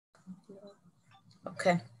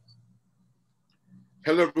Okay.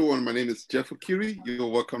 Hello, everyone. My name is Jeff Okiri. You're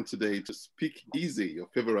welcome today to Speak Easy, your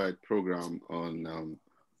favorite program on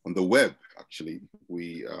the web. Actually,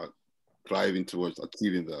 we are driving towards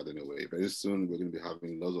achieving that anyway. Very soon, we're going to be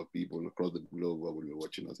having lots of people across the globe who will be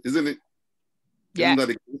watching us, isn't it? Yeah. Isn't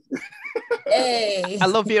that it? Hey. I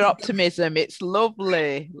love your optimism. It's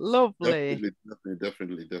lovely, lovely.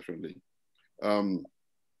 Definitely.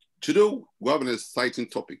 Today, we have an exciting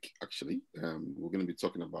topic, actually. We're going to be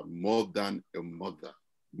talking about more than a mother.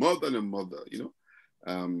 More than a mother,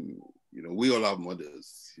 we all have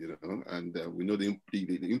mothers, and we know the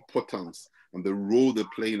importance and the role they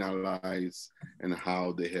play in our lives and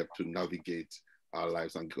how they help to navigate our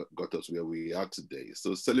lives and got us where we are today.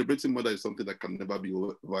 So celebrating mother is something that can never be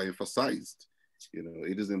overemphasized.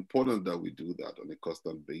 It is important that we do that on a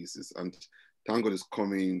constant basis. And thank God is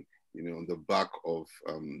coming, on the back of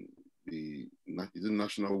is it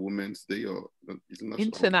National Women's Day or is it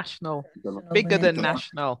International, bigger than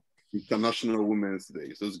national. International Women's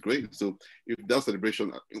Day. So it's great. So if that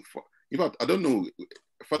celebration, in fact, I don't know,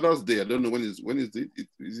 Father's Day, I don't know when is it?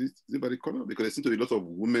 Is it by the corner? Because there seems to be a lot of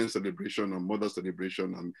women's celebration and mother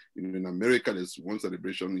celebration. And in America, there's one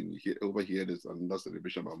celebration. Over here, there's another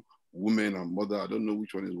celebration about women and mother. I don't know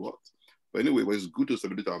which one is what. But anyway, it's good to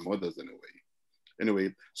celebrate our mothers anyway.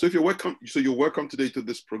 So if you're welcome today to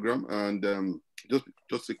this program, and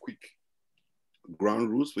just a quick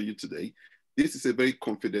ground rules for you today. This is a very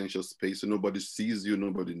confidential space, so nobody sees you,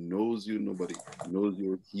 nobody knows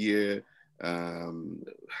you're here. So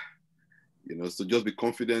just be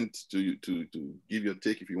confident to give your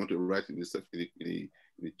take. If you want to write in the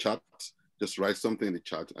chat, just write something in the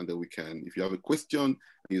chat, and then we can. If you have a question and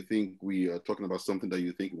you think we are talking about something that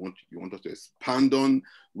you think you want us to expand on,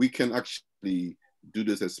 we can actually do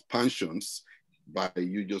those expansions by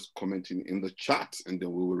you just commenting in the chat, and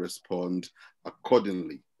then we will respond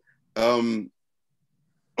accordingly.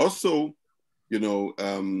 Also,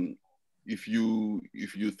 if you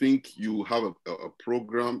think you have a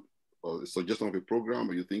program or a suggestion of a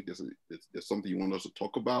program, or you think there's something you want us to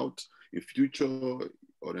talk about in future,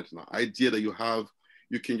 or there's an idea that you have,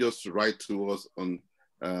 you can just write to us on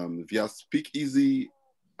via speakeasy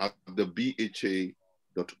at the bha.org.uk.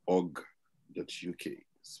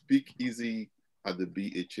 Speakeasy at the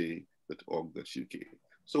bha.org.uk.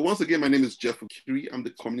 So once again, my name is Jeff Okiri. I'm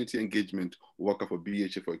the community engagement worker for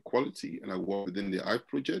BHA for Equality, and I work within the I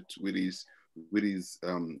Project, which is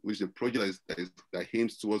a project that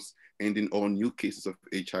aims towards ending all new cases of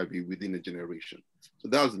HIV within a generation. So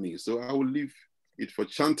that's me. So I will leave it for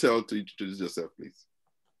Chantel to introduce yourself, please.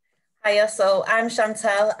 Hiya, so I'm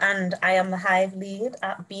Chantel, and I am the Hive lead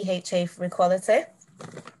at BHA for Equality.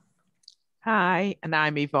 Hi, and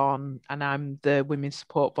I'm Yvonne, and I'm the Women's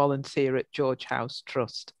Support Volunteer at George House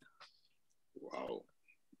Trust. Wow,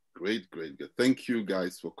 great. Thank you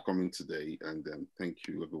guys for coming today, and thank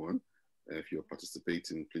you everyone. If you're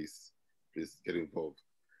participating, please get involved.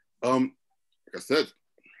 Like I said,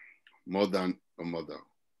 more than a mother.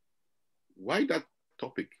 Why that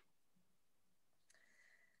topic?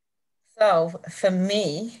 So for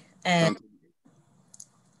me,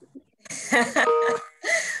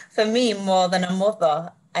 more than a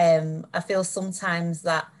mother, I feel sometimes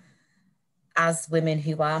that as women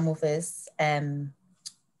who are mothers, we're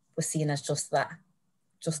seen as just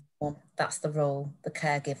mum. That's the role, the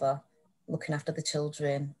caregiver, looking after the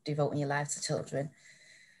children, devoting your life to children.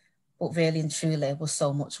 But really and truly, we're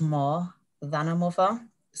so much more than a mother.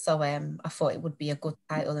 So I thought it would be a good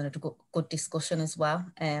title and a good discussion as well.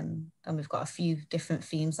 And we've got a few different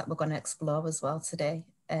themes that we're going to explore as well today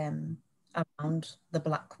around the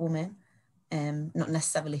Black woman. Not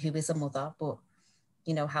necessarily who is a mother, but,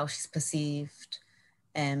 how she's perceived,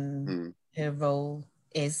 her role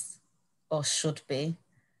is or should be.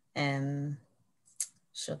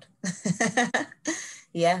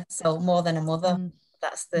 Yeah, so more than a mother.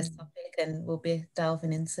 That's the topic, and we'll be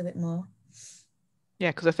delving into it more.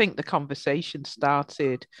 Yeah, because I think the conversation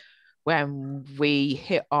started when we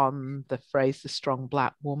hit on the phrase the strong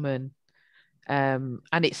Black woman. And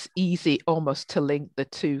it's easy almost to link the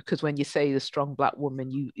two, because when you say the strong Black woman,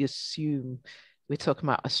 you assume we're talking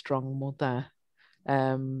about a strong mother.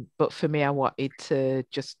 But for me, I wanted to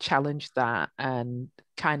just challenge that and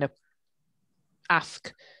kind of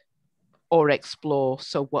ask or explore,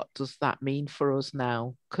 so what does that mean for us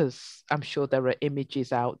now? Because I'm sure there are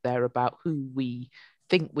images out there about who we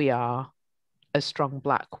think we are as strong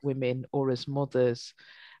Black women or as mothers.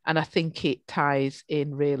 And I think it ties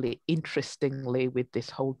in really interestingly with this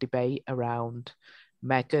whole debate around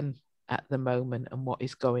Meghan at the moment and what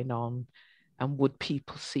is going on. And would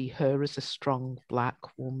people see her as a strong Black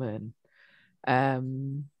woman?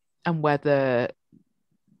 and whether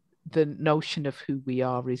the notion of who we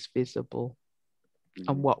are is visible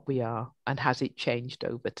and what we are, and has it changed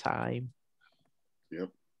over time? Yep.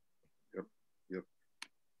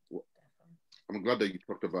 Well, I'm glad that you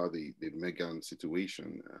talked about the Meghan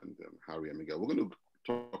situation and Harry and Meghan. We're going to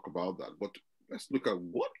talk about that, but let's look at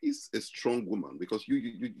what is a strong woman, because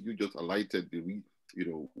you just highlighted you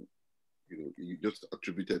just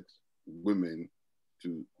attributed women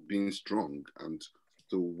to being strong, and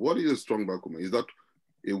so what is a strong black woman? Is that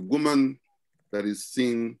a woman that is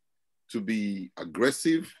seen to be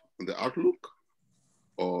aggressive in the outlook,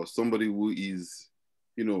 or somebody who is,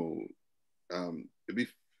 a bit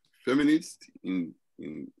feminist in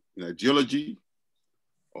ideology,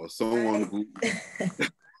 or someone who?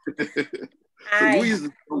 So who is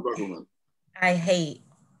the strong black woman? I hate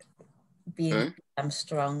being I'm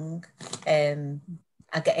strong.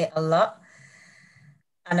 I get it a lot,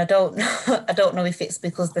 and I don't know if it's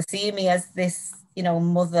because they see me as this,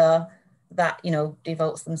 mother that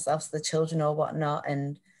devotes themselves to the children or whatnot,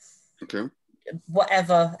 and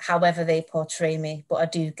however they portray me. But I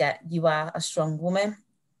do get, you are a strong woman,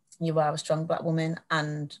 you are a strong black woman,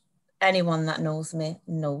 and anyone that knows me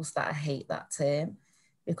knows that I hate that term,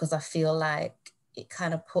 because I feel like it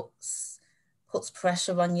kind of puts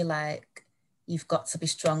pressure on you, like you've got to be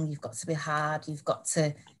strong, you've got to be hard, you've got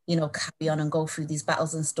to, carry on and go through these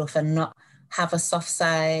battles and stuff, and not have a soft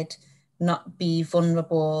side, not be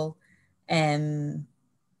vulnerable.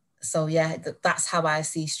 So yeah, that's how I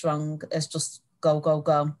see strong, as just go,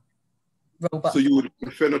 robot. So you would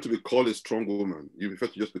prefer not to be called a strong woman? You prefer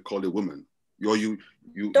to just be called a woman? You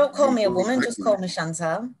don't call me a woman, just call me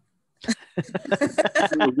Chantal.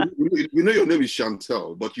 We know your name is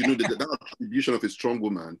Chantal, but that attribution of a strong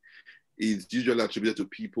woman is usually attributed to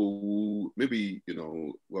people who maybe,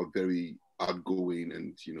 were very outgoing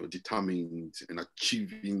and, determined and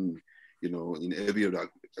achieving, in every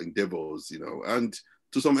other endeavors, and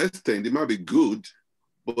to some extent it might be good,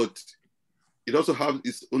 but it also has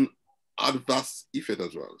its own adverse effect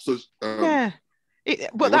as well. So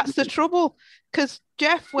but that's the trouble, because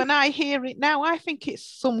Jeff, when I hear it now, I think it's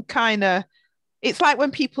some kind of, it's like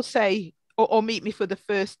when people say or meet me for the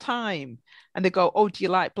first time and they go, oh, do you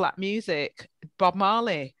like black music? Bob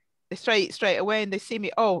Marley. They straight away, and they see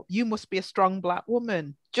me, oh, you must be a strong black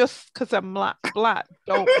woman. Just because I'm black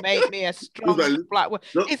don't make me a strong black woman.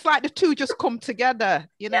 No. It's like the two just come together,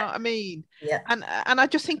 you know what I mean? Yeah. And I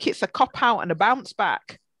just think it's a cop out and a bounce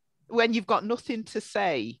back when you've got nothing to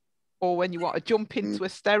say, or when you want to jump into a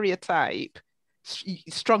stereotype.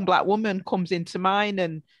 Strong black woman comes into mind.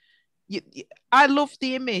 And I love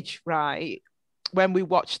the image, right, when we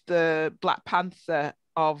watched the Black Panther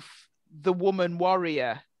of the woman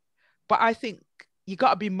warrior. But I think you got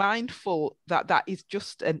to be mindful that that is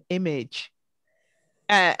just an image.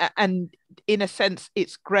 And in a sense,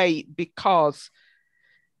 it's great because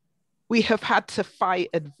we have had to fight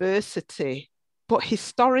adversity. But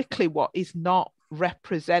historically, what is not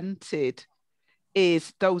represented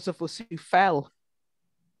is those of us who fell,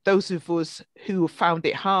 those of us who found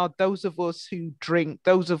it hard, those of us who drink,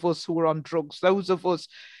 those of us who are on drugs, those of us.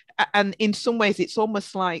 And in some ways, it's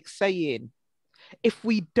almost like saying, if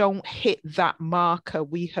we don't hit that marker,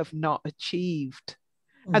 we have not achieved.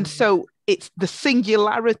 And so it's the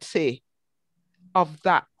singularity of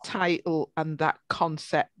that title and that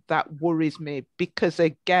concept that worries me, because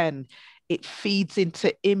again, it feeds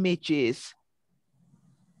into images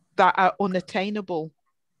that are unattainable.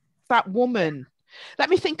 That woman, let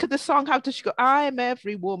me think of the song. How does she go? I am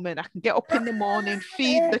every woman. I can get up in the morning,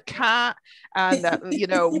 feed the cat, and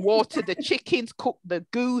water the chickens, cook the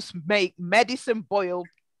goose, make medicine, boil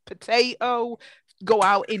potato, go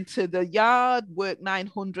out into the yard, work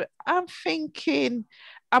 900. I'm thinking,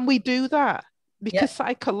 and we do that because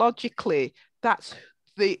psychologically, that's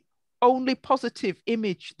the only positive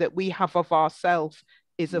image that we have of ourselves,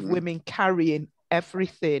 is of women carrying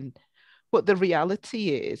everything. But the reality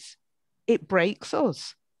is, it breaks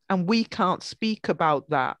us, and we can't speak about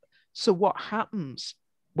that. So what happens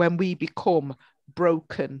when we become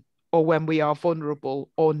broken, or when we are vulnerable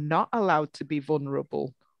or not allowed to be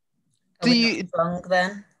vulnerable? Do you strong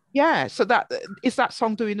then? Yeah. So that is that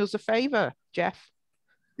song doing us a favor, Jeff?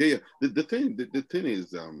 Yeah. The thing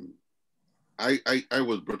is, I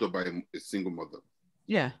was brought up by a single mother.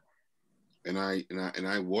 Yeah. And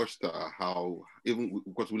I watched how, even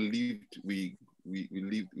because we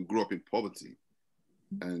grew up in poverty,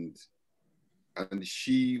 and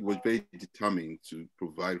she was very determined to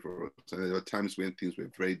provide for us. And there were times when things were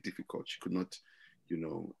very difficult. She could not,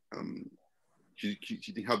 she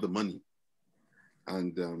didn't have the money.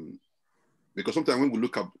 And because sometimes when we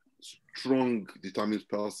look strong, determined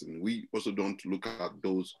person, we also don't look at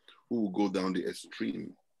those who will go down the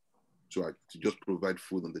extreme to just provide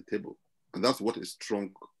food on the table. And that's what a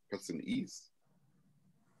strong person is.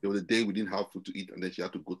 There was a day we didn't have food to eat, and then she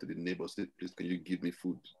had to go to the neighbor and say, please, can you give me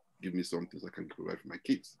food? Give me something so I can provide for my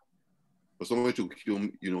kids. For someone to,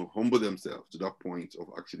 humble themselves to that point of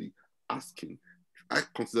actually asking, I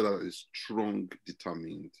consider that a strong,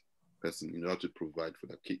 determined person in order to provide for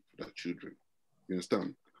their kids, for their children. You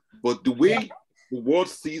understand? But the way the world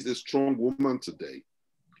sees a strong woman today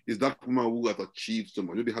is that woman who has achieved so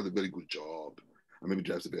much, maybe has a very good job, and maybe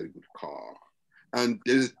drives a very good car. And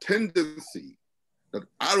there's a tendency that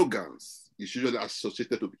arrogance is usually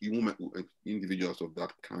associated with individuals of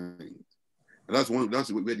that kind. And that's where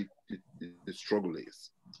the struggle is.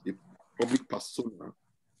 The public persona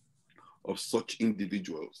of such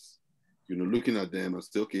individuals, looking at them and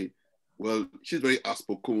say, okay, well, she's very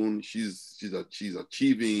outspoken, she's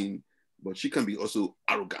achieving, but she can be also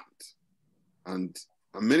arrogant. And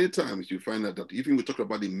many times you find out that even we talk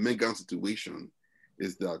about the Meghan situation,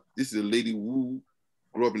 is that this is a lady who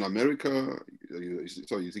grew up in America, you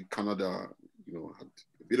see Canada, had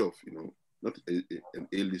a bit of, not an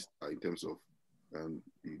A-lister in terms of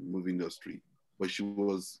the movie industry, but she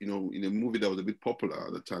was, in a movie that was a bit popular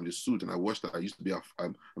at the time, The Suit, and I watched that. I used to be,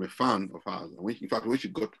 I'm a fan of hers. And when she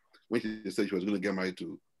said she was going to get married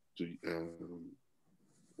to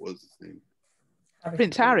what's his name?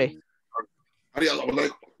 Prince Harry. I was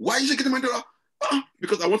like, why is she getting married to her?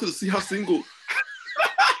 Because I wanted to see her single.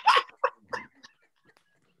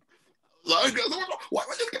 Like, why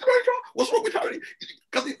was she getting married to her? What's wrong with Harry?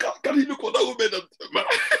 Can he look for that woman?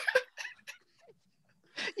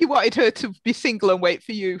 You wanted her to be single and wait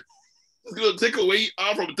for you. It's going to take away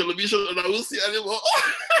her from television and I won't see her anymore.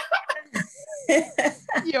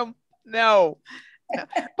 No.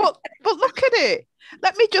 But look at it.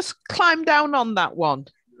 Let me just climb down on that one.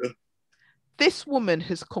 Yeah. This woman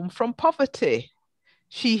has come from poverty.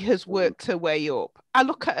 She has worked her way up. I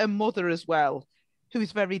look at her mother as well,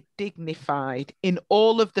 who's very dignified. In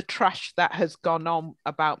all of the trash that has gone on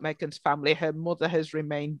about Meghan's family, her mother has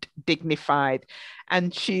remained dignified.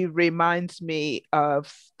 And she reminds me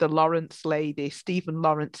of the Lawrence lady, Stephen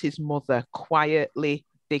Lawrence's mother, quietly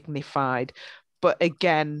dignified. But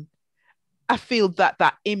again, I feel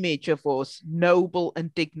that image of us, noble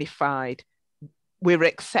and dignified, we're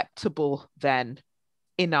acceptable then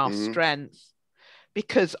in our strength.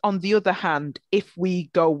 Because on the other hand, if we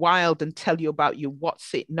go wild and tell you about your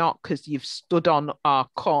what's it not because you've stood on our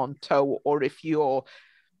corn toe, or if you're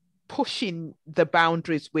pushing the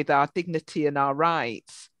boundaries with our dignity and our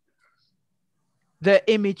rights, the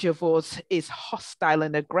image of us is hostile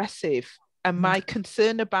and aggressive. And my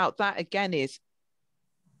concern about that again is,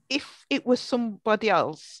 if it was somebody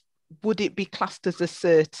else, would it be classed as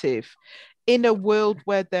assertive? In a world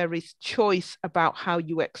where there is choice about how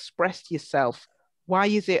you express yourself, why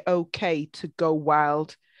is it okay to go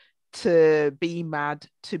wild, to be mad,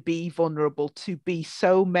 to be vulnerable, to be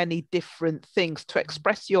so many different things, to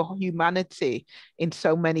express your humanity in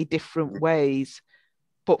so many different ways?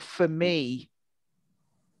 But for me,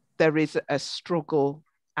 there is a struggle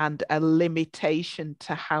and a limitation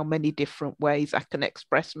to how many different ways I can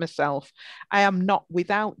express myself. I am not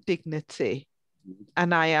without dignity,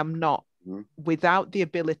 and I am not without the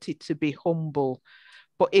ability to be humble.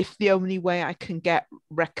 But if the only way I can get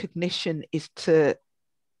recognition is to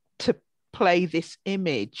play this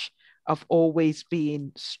image of always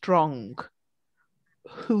being strong,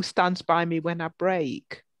 who stands by me when I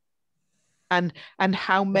break? And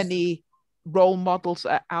how many role models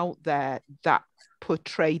are out there that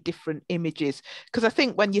portray different images? Because I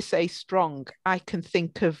think when you say strong, I can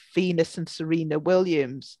think of Venus and Serena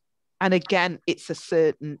Williams. And again, it's a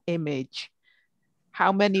certain image.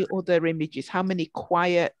 How many other images, how many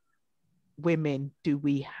quiet women do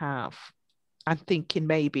we have? I'm thinking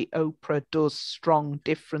maybe Oprah does strong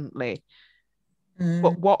differently.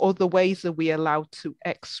 But what other ways are we allowed to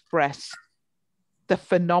express the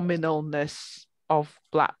phenomenalness of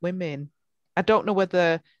Black women? I don't know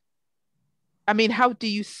whether, I mean, how do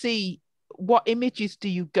you see, what images do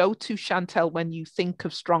you go to, Chantel, when you think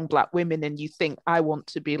of strong Black women and you think, I want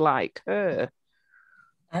to be like her?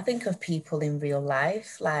 I think of people in real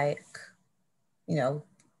life, like, my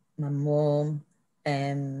mom,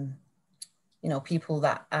 people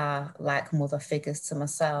that are like mother figures to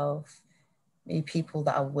myself, maybe people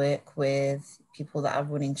that I work with, people that are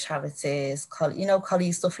running charities,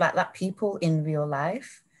 colleagues, stuff like that, people in real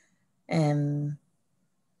life. Do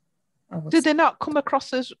they not come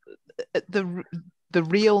across as the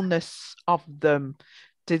realness of them?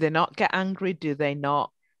 Do they not get angry? Do they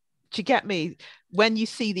not Do you get me? When you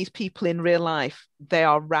see these people in real life, they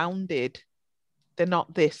are rounded. They're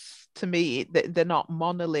not this, to me, they're not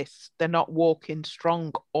monoliths. They're not walking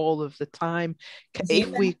strong all of the time. If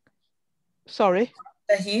we, sorry?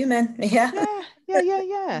 They're human, yeah.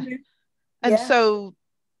 Yeah. And so,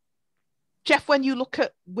 Jeff, when you look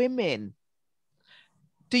at women,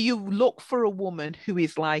 do you look for a woman who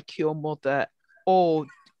is like your mother, or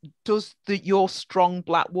does your strong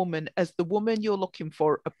Black woman, as the woman you're looking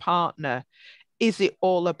for a partner, is it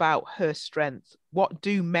all about her strength? What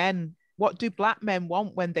do Black men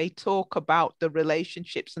want when they talk about the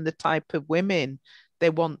relationships and the type of women they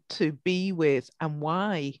want to be with, and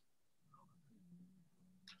why?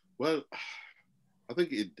 Well, I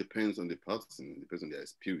think it depends on the person, it depends on their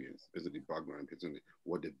experience, it depends on the background, it depends on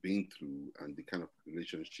what they've been through and the kind of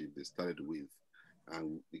relationship they started with,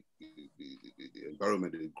 and the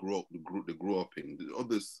environment they grew up in. All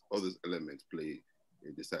these elements play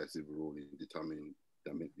a decisive role in determining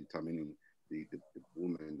the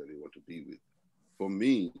woman that they want to be with. For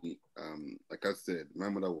me, like I said, my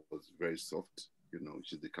mother was very soft.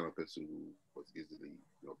 She's the kind of person who was easily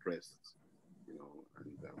oppressed. And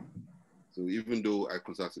so even though I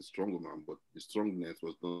consider her a strong woman, but the strongness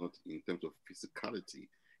was not in terms of physicality.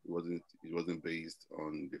 It wasn't based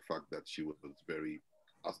on the fact that she was very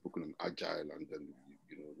outspoken and agile, and then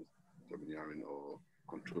domineering or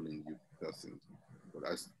controlling you person. But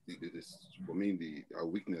for me, our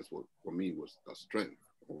weakness was the strength,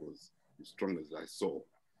 was the strength that I saw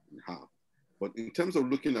in her. But in terms of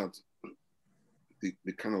looking at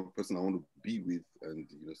the kind of person I want to be with and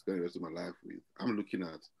spend the rest of my life with, I'm looking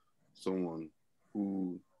at someone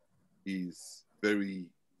who is very,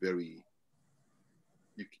 very,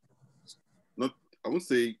 not, I won't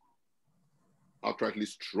say outrightly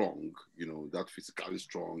strong, that physically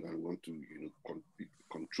strong and want to, be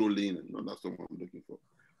controlling, and not that's someone I'm looking for.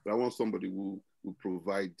 But I want somebody who will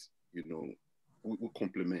provide, who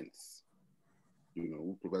complements,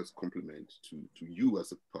 who provides compliment to you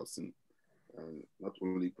as a person, and not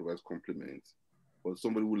only provides compliment, but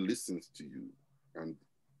somebody who listens to you and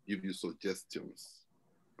give you suggestions.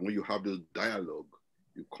 And when you have this dialogue,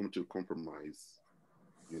 you come to a compromise,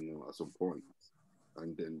 at some point.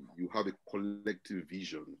 And then you have a collective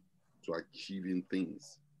vision to achieving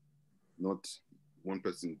things, not one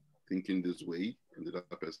person thinking this way and the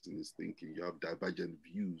other person is thinking. You have divergent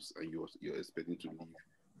views, and you're expecting to live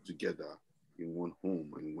together in one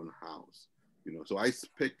home and in one house. So I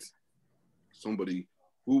expect somebody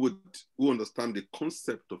who understand the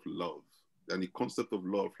concept of love, and the concept of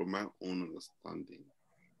love, from my own understanding,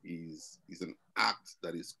 is an act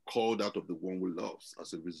that is called out of the one who loves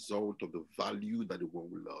as a result of the value that the one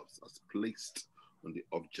who loves has placed on the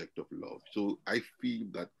object of love. So I feel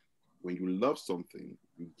that when you love something,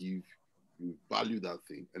 you value that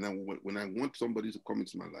thing. And then when I want somebody to come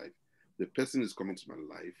into my life, the person is coming to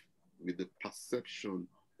my life with the perception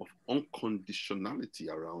of unconditionality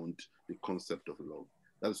around the concept of love.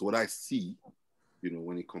 That's what I see,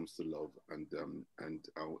 when it comes to love, and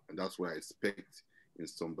that's what I expect in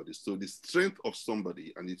somebody. So the strength of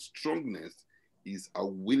somebody and its strongness is a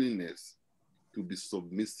willingness to be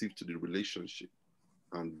submissive to the relationship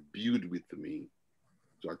and build with me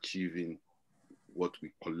to achieving what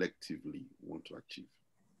we collectively want to achieve.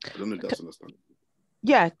 I don't know if that's understandable.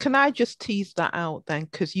 Yeah, can I just tease that out then?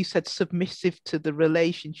 Because you said submissive to the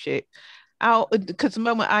relationship. Because the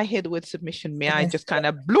moment I hear the word submission, I just kind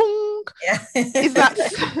of blung. Yeah. Is that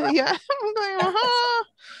yeah? I'm going,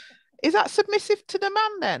 Is that submissive to the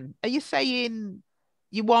man then? Are you saying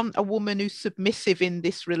you want a woman who's submissive in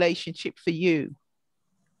this relationship for you?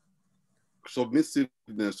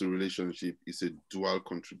 Submissiveness to relationship is a dual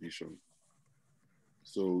contribution.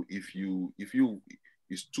 So if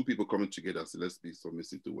it's two people coming together, so let's be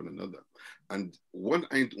submissive to one another. And one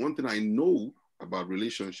thing I know about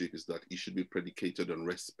relationship is that it should be predicated on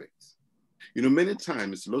respect. Many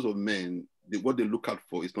times, lots of men, what they look out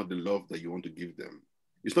for is not the love that you want to give them.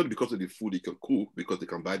 It's not because of the food you can cook, because they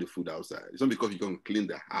can buy the food outside. It's not because you can clean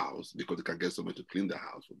the house, because they can get someone to clean the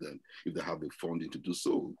house for them if they have the funding to do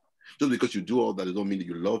so. Just because you do all that, it don't mean that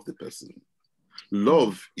you love the person.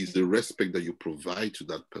 Love is the respect that you provide to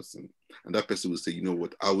that person. And that person will say, you know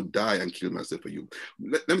what, I would die and kill myself for you.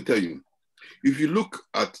 Let me tell you, if you look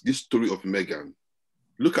at this story of Meghan,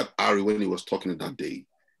 look at Harry when he was talking that day,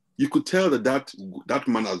 you could tell that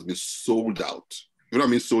man has been sold out. You know what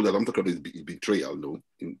I mean, sold out? I'm talking about his betrayal, no,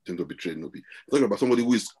 in terms of betrayal, no. I'm talking about somebody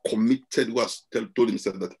who is committed, who has told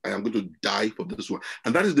himself that I am going to die for this one.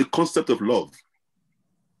 And that is the concept of love.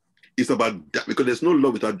 It's about that, because there's no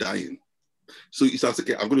love without dying. So he says,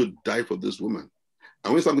 okay, I'm going to die for this woman.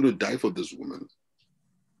 And when I'm going to die for this woman,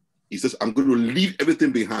 He says, I'm going to leave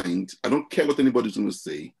everything behind. I don't care what anybody's going to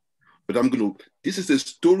say, but this is a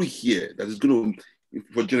story here that is going to,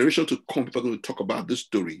 for generations to come, people are going to talk about this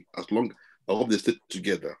story as long as they stay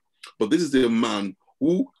together. But this is a man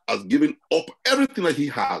who has given up everything that he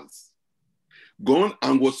has, gone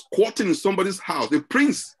and was squatting in somebody's house. The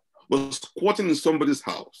prince was squatting in somebody's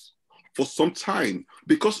house for some time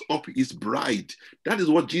because of his bride. That is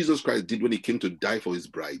what Jesus Christ did when he came to die for his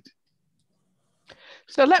bride.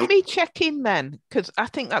 So let me check in then, because I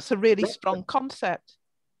think that's a really strong concept.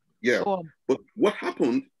 Yeah, but what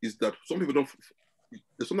happened is that some people don't,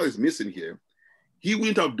 there's something that is missing here. He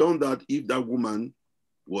wouldn't have done that if that woman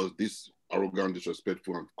was this arrogant,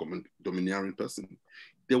 disrespectful, and domineering person.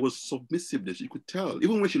 There was submissiveness. You could tell,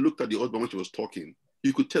 even when she looked at the husband when she was talking,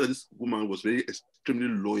 you could tell that this woman was very extremely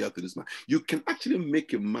loyal to this man. You can actually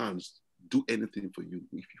make a man do anything for you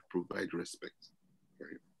if you provide respect.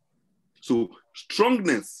 Right? So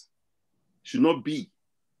strongness should not be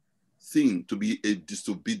seen to be a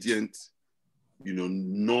disobedient,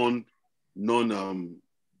 very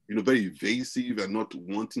evasive and not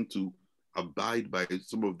wanting to abide by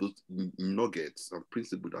some of those nuggets and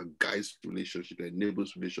principles that guides relationship, that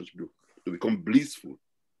enables relationship to become blissful.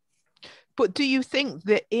 But do you think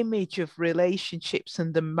the image of relationships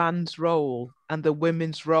and the man's role and the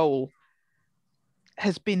women's role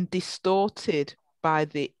has been distorted by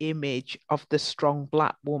the image of the strong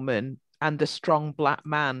Black woman and the strong Black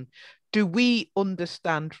man? Do we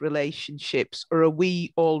understand relationships, or are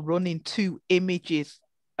we all running two images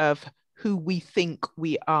of who we think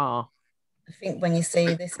we are? I think when you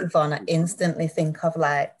say this, Yvonne, I instantly think of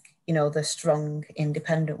the strong,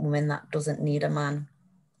 independent woman that doesn't need a man.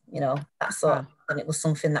 That's and it was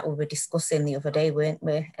something that we were discussing the other day, weren't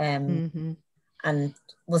we? And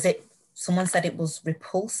was it, someone said it was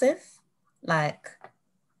repulsive?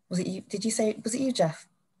 Was it you? Did you say, was it you, Jeff?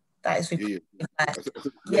 That is repulsive.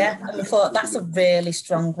 Yeah, and I thought that's a really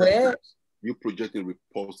strong word. You're projecting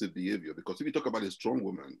repulsive behavior, because if you talk about a strong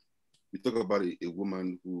woman, you talk about a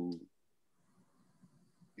woman who,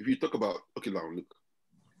 if you talk about, okay, now look,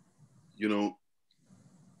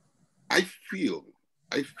 I feel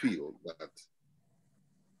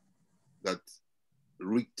that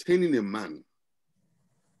retaining a man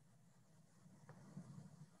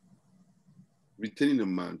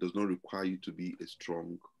does not require you to be a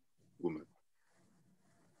strong woman.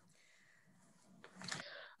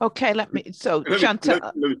 Okay, let me finish.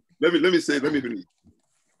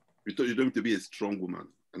 You don't need to be a strong woman,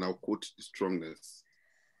 and I'll quote the strongness.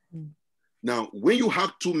 Now, when you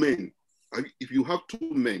have two men, if you have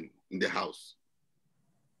two men in the house,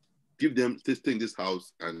 give them, stay in this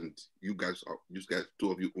house, and you guys,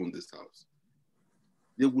 two of you own this house.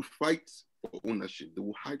 They would fight for ownership. They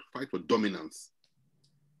will fight for dominance.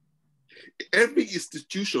 Every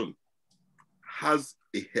institution has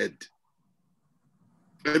a head.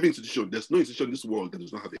 Every institution, there's no institution in this world that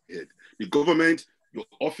does not have a head. The government, your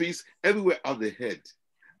office, everywhere has a head.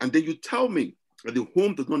 And then you tell me that the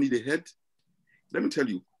home does not need a head? Let me tell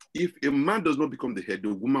you, if a man does not become the head,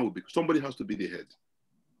 the woman will be, somebody has to be the head.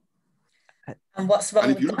 And what's wrong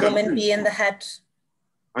with the woman being the head?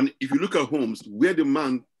 And if you look at homes where the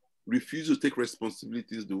man refuses to take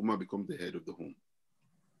responsibilities, the woman becomes the head of the home.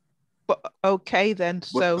 But okay then,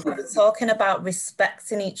 so we're talking about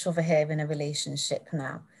respecting each other here in a relationship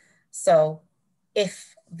now. So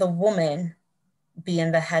if the woman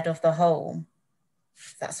being the head of the home,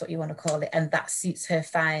 if that's what you want to call it, and that suits her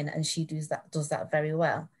fine, and she does that very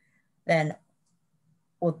well, then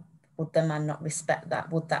would the man not respect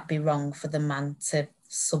that? Would that be wrong for the man to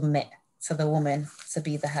submit to the woman to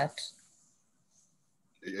be the head?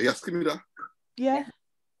 Are you asking me that? Yeah.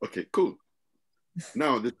 Okay, cool.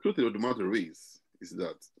 Now, the truth of the matter is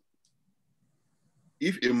that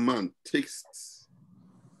if a man takes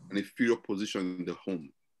an inferior position in the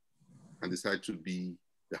home and decides to be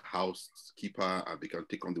the housekeeper, and they can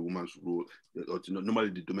take on the woman's role, or normally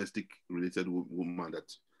the domestic related woman,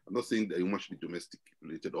 that I'm not saying that a woman should be domestic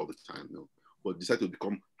related all the time, no, but decide to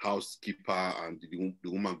become housekeeper, and the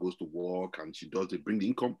woman goes to work and they bring the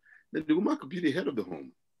income, then the woman could be the head of the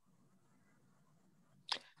home.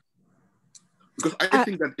 Because I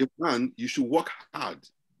think that a man, you should work hard.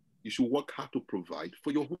 You should work hard to provide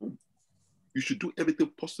for your home. You should do everything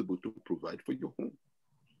possible to provide for your home.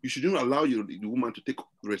 You shouldn't allow the woman to take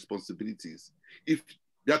responsibilities. If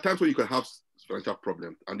there are times when you can have financial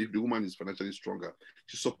problems, and if the woman is financially stronger,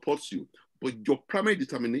 she supports you. But your primary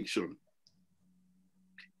determination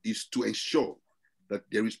is to ensure that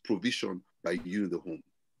there is provision by you in the home.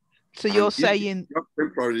 So you're saying,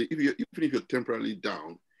 even if you're temporarily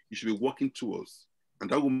down, you should be working towards. And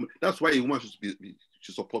that woman, that's why a woman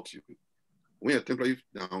should support you. When you're temporarily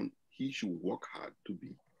down, he should work hard to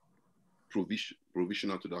be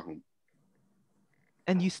provisional to that home.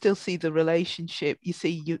 And you still see the relationship. You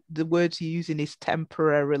see the words you're using is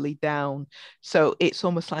temporarily down. So it's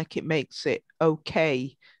almost like it makes it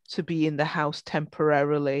okay to be in the house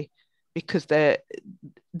temporarily, because the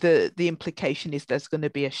implication is there's going to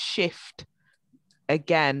be a shift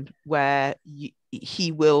again where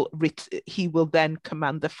he will then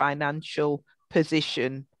command the financial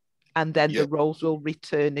position, and then the roles will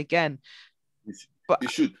return again. But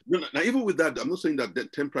it should. Now, even with that, I'm not saying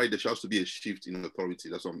that temporary there has to be a shift in authority.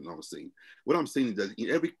 That's what I'm saying. What I'm saying is that in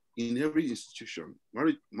every institution,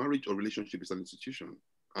 marriage or relationship is an institution,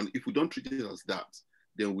 and if we don't treat it as that,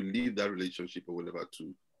 then we leave that relationship or whatever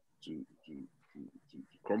to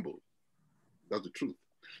crumble. That's the truth.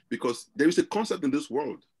 Because there is a concept in this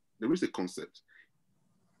world. There is a concept.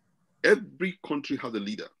 Every country has a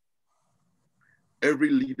leader. Every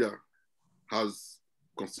leader has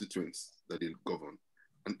constituents that they govern.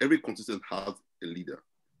 And every constituent has a leader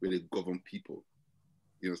where they govern people.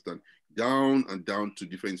 You understand? Down and down to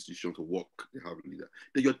different institutions to work, they have a leader.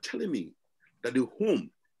 Then you're telling me that the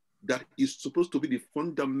home that is supposed to be the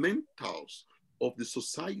fundamentals of the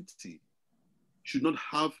society should not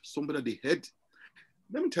have somebody at the head.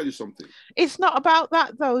 Let me tell you something. It's not about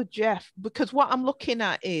that though, Jeff, because what I'm looking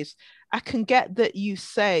at is, I can get that you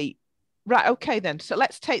say, right, okay then, so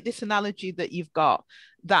let's take this analogy that you've got,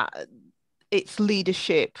 that it's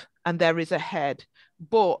leadership and there is a head.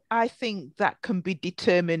 But I think that can be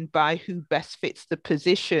determined by who best fits the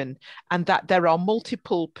position, and that there are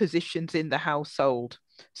multiple positions in the household.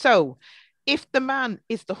 So if the man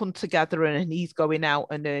is the hunter-gatherer and he's going out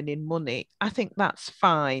and earning money, I think that's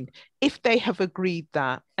fine if they have agreed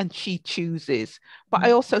that and she chooses. But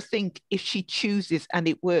I also think if she chooses and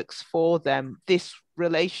it works for them, this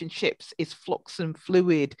relationships is flux and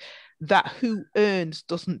fluid, that who earns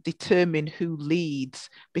doesn't determine who leads.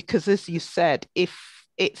 Because as you said, if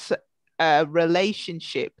it's a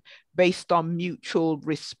relationship based on mutual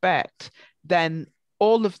respect, then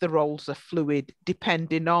all of the roles are fluid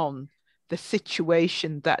depending on the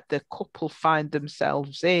situation that the couple find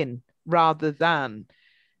themselves in, rather than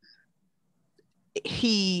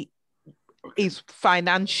he is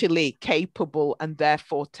financially capable and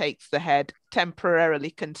therefore takes the head, temporarily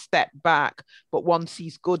can step back, but once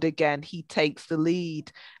he's good again, he takes the lead.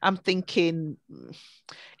 I'm thinking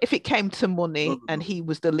if it came to money and he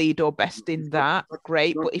was the lead or best in that,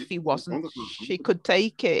 great, but if he wasn't, she could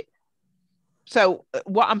take it. So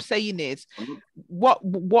what I'm saying is, what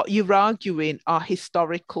you're arguing are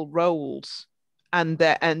historical roles, and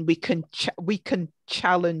we can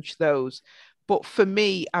challenge those. But for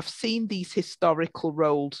me, I've seen these historical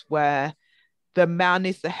roles where the man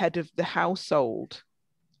is the head of the household,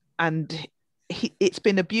 and it's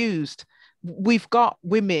been abused. We've got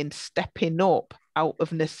women stepping up out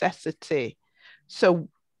of necessity, so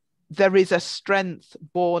there is a strength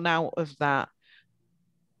born out of that.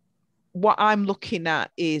 What I'm looking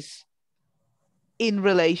at is, in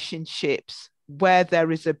relationships where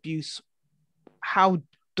there is abuse, how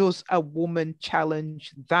does a woman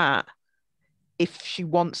challenge that if she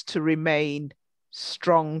wants to remain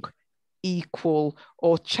strong, equal,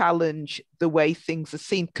 or challenge the way things are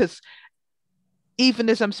seen? Because even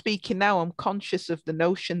as I'm speaking now, I'm conscious of the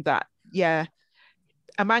notion that, yeah,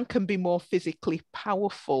 a man can be more physically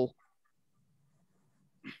powerful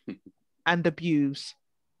and abuse.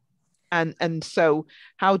 And so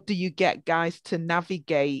how do you get guys to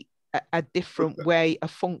navigate a different way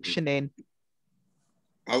of functioning?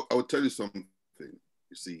 I'll tell you something.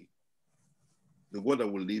 You see, the world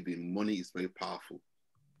that we live in, money is very powerful.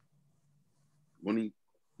 Money,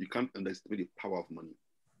 you can't underestimate the power of money.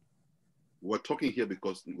 We're talking here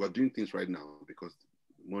because we're doing things right now because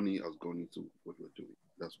money has gone into what we're doing.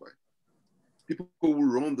 That's why. People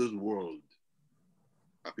who run this world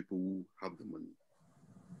are people who have the money.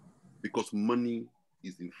 Because money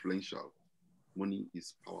is influential. Money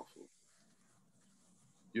is powerful.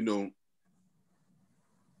 You know,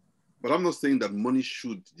 but I'm not saying that money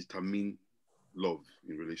should determine love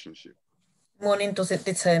in relationship. Money doesn't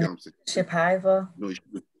determine relationship either. No, it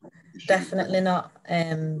shouldn't. Definitely not.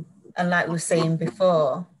 And like we were saying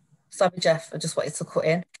before, sorry, Jeff, I just wanted to cut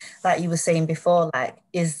in. Like you were saying before, like,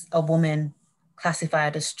 is a woman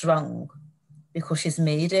classified as strong because she's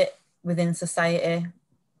made it within society?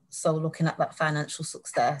 So looking at that financial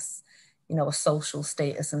success, you know, a social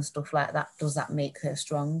status and stuff like that, does that make her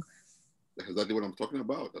strong? That's exactly what I'm talking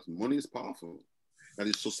about. That money is powerful. And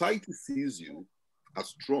if society sees you as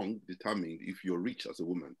strong, determined, if you're rich as a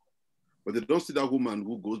woman, but they don't see that woman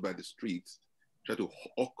who goes by the streets, try to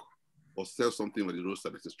hawk or sell something on the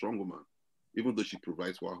roadside as a strong woman, even though she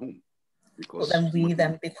provides for her home. But then we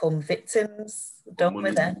then become victims, don't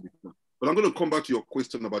we then? But I'm going to come back to your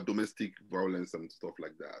question about domestic violence and stuff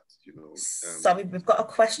like that. You know. Sorry, we've got a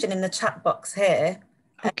question in the chat box here.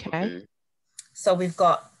 Okay. So we've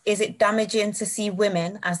got, is it damaging to see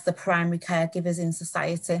women as the primary caregivers in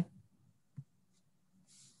society?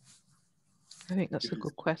 I think that's a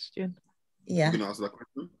good question. Yeah. You can answer that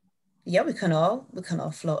question. Yeah, we can all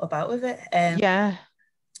float about with it. Yeah.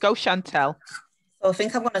 Go, Chantel. So I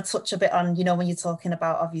think I'm going to touch a bit on, you know, when you're talking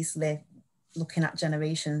about obviously looking at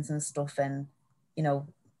generations and stuff, and, you know,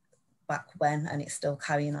 back when, and it's still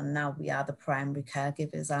carrying on now, we are the primary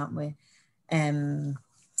caregivers, aren't we?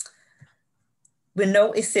 We're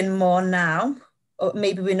noticing more now, or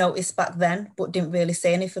maybe we noticed back then, but didn't really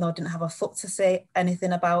say anything or didn't have a foot to say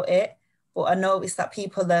anything about it. But I noticed that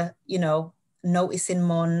people are, you know, noticing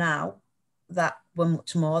more now that we're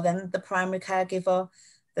much more than the primary caregiver.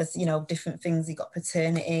 There's, you know, different things. You got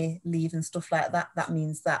paternity leave and stuff like that. That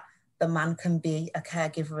means that the man can be a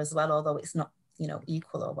caregiver as well, although it's not, you know,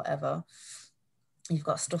 equal or whatever. You've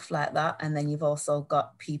got stuff like that. And then you've also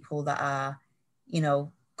got people that are, you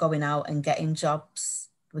know, going out and getting jobs.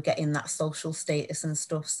 We're getting that social status and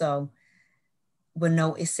stuff. So we're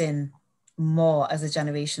noticing more as the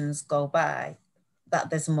generations go by that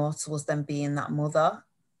there's more to us than being that mother.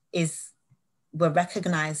 We're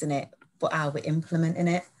recognizing it, but are we implementing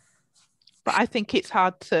it? But I think it's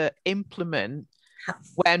hard to implement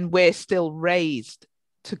when we're still raised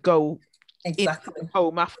to go into the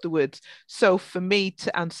home afterwards. So for me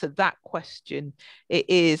to answer that question, it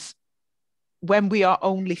is when we are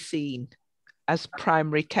only seen as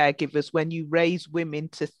primary caregivers, when you raise women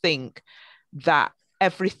to think that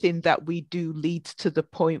everything that we do leads to the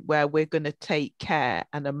point where we're going to take care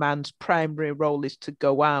and a man's primary role is to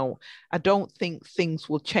go out, I don't think things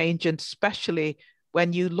will change. And especially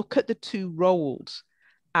when you look at the two roles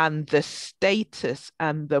and the status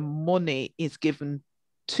and the money is given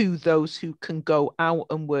to those who can go out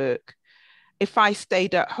and work. If I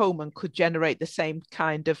stayed at home and could generate the same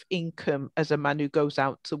kind of income as a man who goes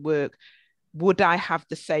out to work, would I have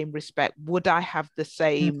the same respect? Would I have the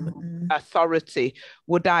same authority?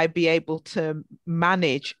 Would I be able to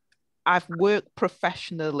manage? I've worked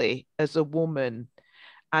professionally as a woman,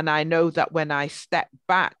 and I know that when I step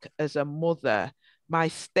back as a mother, my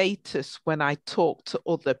status when I talked to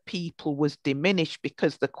other people was diminished,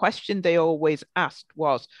 because the question they always asked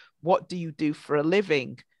was, what do you do for a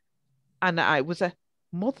living? And I was a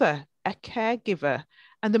mother, a caregiver.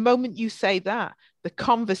 And the moment you say that, the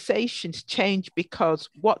conversations change, because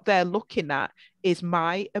what they're looking at is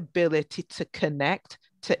my ability to connect,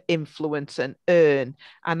 to influence and earn.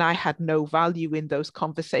 And I had no value in those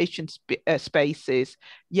conversation spaces,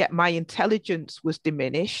 yet my intelligence was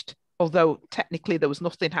diminished. Although technically there was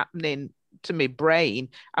nothing happening to my brain,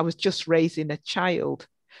 I was just raising a child.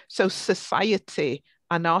 So society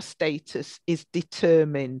and our status is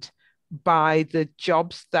determined by the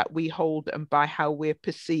jobs that we hold and by how we're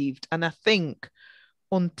perceived. And I think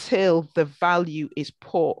until the value is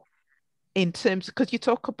put in terms, because you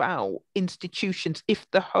talk about institutions, if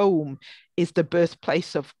the home is the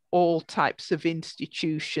birthplace of all types of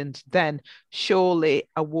institutions, then surely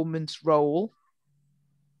a woman's role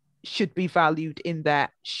should be valued in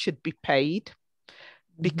that, should be paid,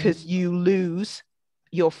 because you lose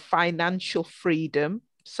your financial freedom.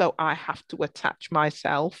 So I have to attach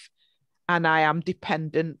myself and I am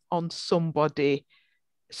dependent on somebody's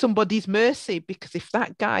mercy, because if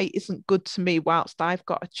that guy isn't good to me whilst I've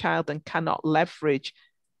got a child and cannot leverage,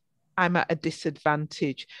 I'm at a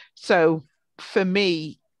disadvantage. So for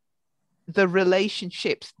me, the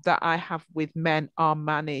relationships that I have with men are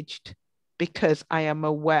managed because I am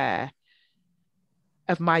aware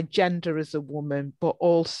of my gender as a woman, but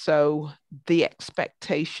also the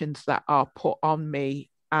expectations that are put on me.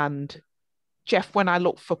 And Jeff, when I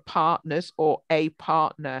look for partners or a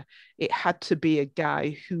partner, it had to be a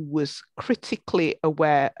guy who was critically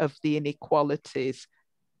aware of the inequalities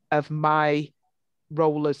of my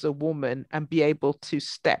role as a woman and be able to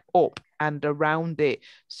step up and around it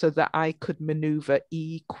so that I could maneuver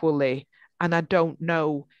equally. And I don't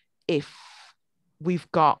know if we've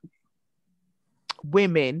got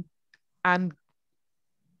women and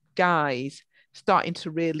guys starting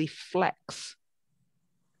to really flex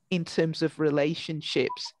in terms of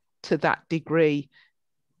relationships to that degree.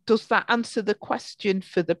 Does that answer the question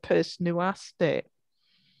for the person who asked it?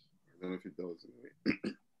 I don't know if it does.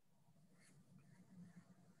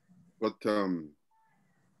 But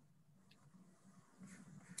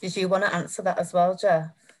did you want to answer that as well,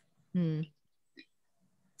 Jeff?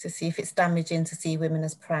 to see if it's damaging to see women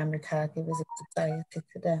as primary caregivers in society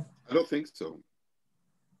today? I don't think so.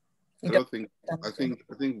 I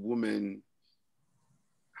think women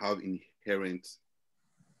have inherent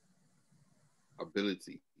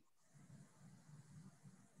ability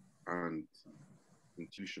and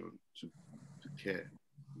intuition to care.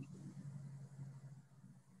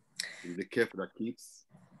 They care for their kids.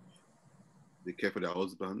 They care for their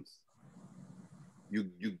husbands.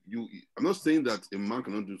 I'm not saying that a man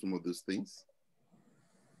cannot do some of those things,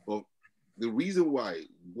 but the reason why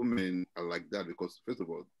women are like that, because first of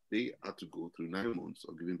all, they had to go through 9 months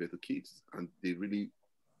of giving birth to kids, and they really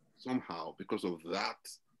somehow, because of that,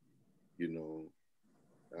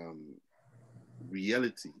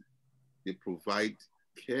 reality, they provide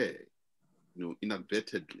care,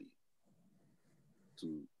 inadvertently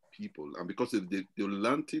to people, and because if they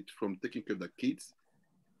learned it from taking care of their kids,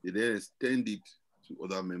 they then extend it to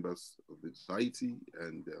other members of the society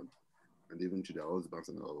and even to their husbands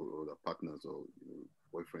and or their partners or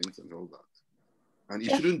boyfriends and all that. And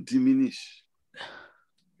it shouldn't diminish.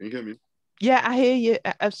 Can you hear me? Yeah, I hear you.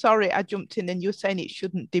 I'm sorry, I jumped in and you're saying it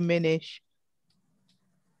shouldn't diminish.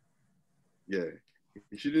 Yeah,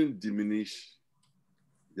 it shouldn't diminish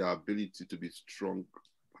their ability to be strong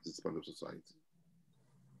participants of society.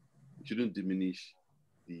 It shouldn't diminish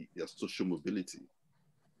their social mobility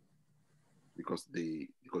because they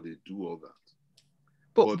do all that.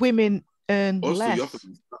 But women earn less.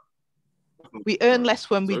 We earn less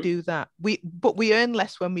when we do that. We earn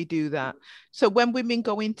less when we do that. So when women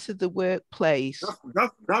go into the workplace,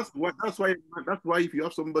 that's why if you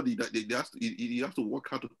have somebody that you have to work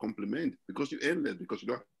hard to complement, because you earn less, because you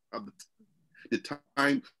don't have the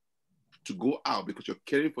time to go out, because you're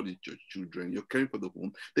caring for the children, you're caring for the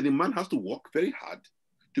home. Then the man has to work very hard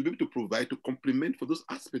to be able to provide, to complement for those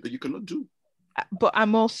aspects that you cannot do. But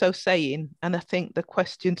I'm also saying, and I think the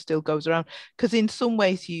question still goes around, because in some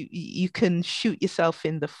ways you can shoot yourself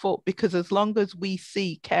in the foot, because as long as we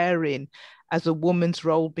see caring as a woman's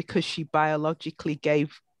role because she biologically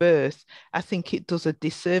gave birth, I think it does a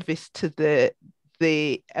disservice to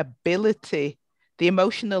the ability, the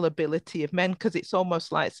emotional ability of men, because it's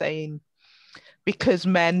almost like saying, because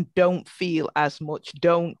men don't feel as much,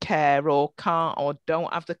 don't care or can't or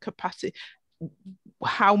don't have the capacity,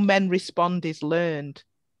 how men respond is learned.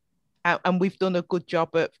 And we've done a good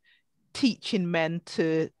job of teaching men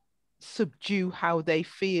to subdue how they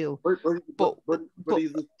feel. But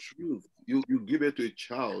it's the truth. You give it to a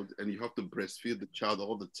child and you have to breastfeed the child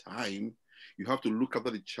all the time. You have to look after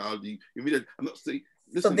the child. I'm not saying,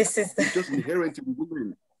 listen, so this is it's just inherent to the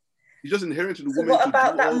woman. It's just inherent to the woman. What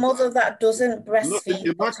about that mother that doesn't breastfeed?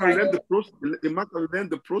 A man can learn the process. A man can learn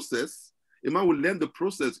the process. A man will learn the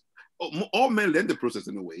process. All men learn the process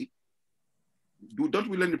in a way. Don't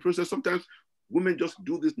we learn the process? Sometimes women just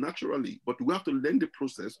do this naturally, but we have to learn the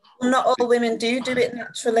process. Not all women do it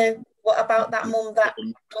naturally. What about that mum that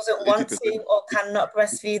doesn't want to or cannot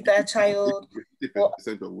breastfeed their child?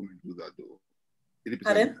 80% of women do that though. 80%.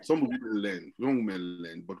 Pardon? Some women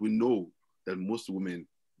learn, but we know that most women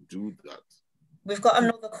do that. We've got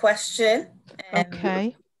another question.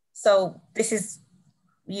 Okay. So this is,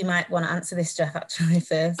 you might want to answer this, Jeff, actually,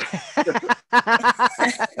 first.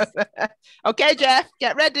 Okay, Jeff,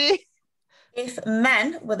 get ready. If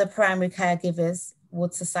men were the primary caregivers,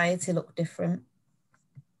 would society look different?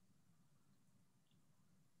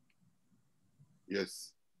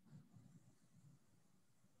 Yes.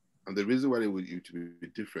 And the reason why it would be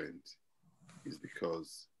different is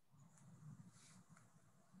because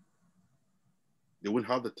they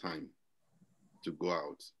wouldn't have the time to go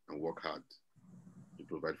out and work hard to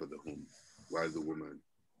provide for the home, while the woman,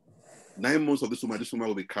 9 months of this woman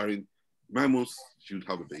will be carrying, 9 months she would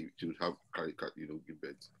have a baby, she would have give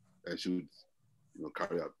birth, and she would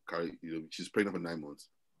carry she's pregnant for 9 months,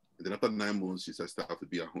 and then after 9 months she says have to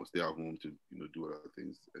be at home, stay at home to do other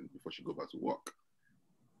things, and before she go back to work.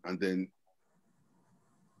 And then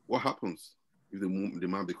what happens if the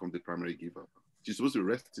man becomes the primary giver? She's supposed to be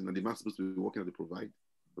resting, and the man's supposed to be working to provide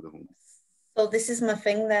for the home. So this is my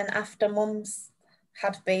thing then. After mum's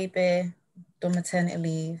had baby, done maternity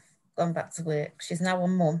leave, gone back to work, she's now a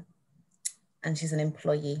mum and she's an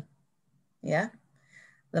employee. Yeah.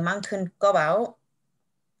 The man can go out,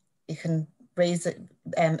 he can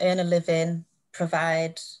earn a living,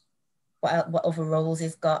 provide what other roles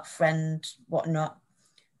he's got, friend, whatnot.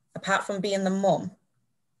 Apart from being the mum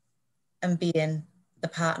and being the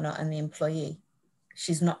partner and the employee,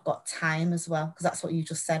 she's not got time as well, because that's what you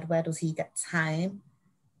just said. Where does he get time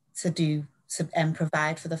to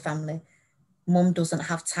provide for the family? Mum doesn't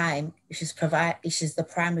have time if she's the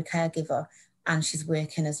primary caregiver and she's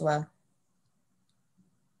working as well.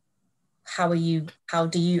 how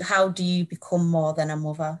do you become more than a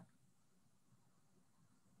mother?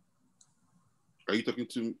 Are you talking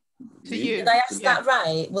to you? Did I ask that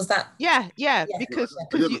right? Was that? Yeah. Because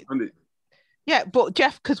you, but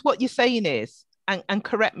Jeff, because what you're saying is, and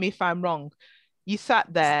correct me if I'm wrong, you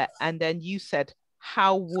sat there and then you said,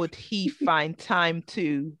 how would he find time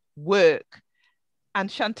to work? And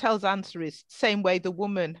Chantel's answer is same way the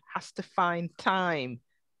woman has to find time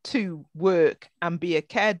to work and be a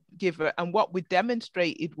caregiver. And what we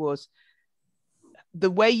demonstrated was the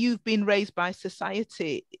way you've been raised by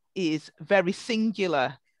society is very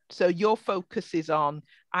singular. So your focus is on,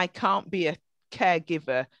 I can't be a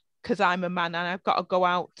caregiver because I'm a man and I've got to go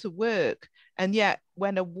out to work. And yet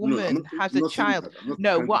when a woman has a child,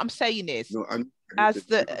 what I'm saying is, there are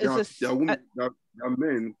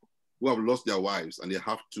men who have lost their wives and they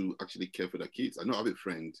have to actually care for their kids. I know I have a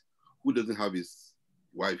friend who doesn't have his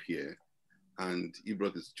wife here, and he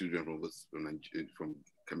brought his children from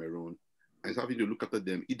Cameroon, and he's having to look after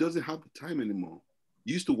them. He doesn't have the time anymore.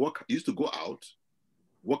 He used to work, he used to go out,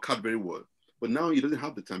 work hard very well, but now he doesn't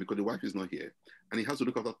have the time because the wife is not here, and he has to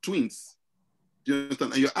look after twins. Do you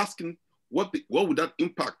understand? And you're asking, what would that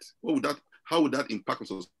impact? How would that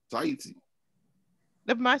impact on society?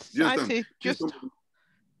 My society,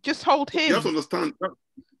 just hold him. You have to understand that.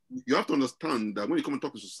 You have to understand that when you come and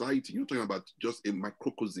talk to society, you're talking about just a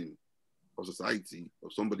microcosm of society,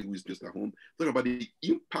 of somebody who is just at home. Talking about the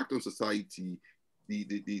impact on society, the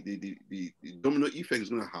domino effect it's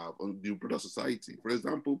going to have on the broader society. For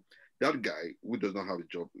example, that guy who does not have a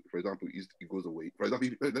job, for example, he goes away. For example,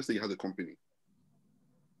 let's say he has a company,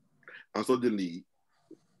 and suddenly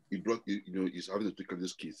he's having to take care of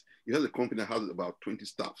these kids. He has a company that has about 20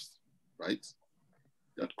 staffs, right?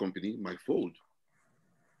 That company might fold.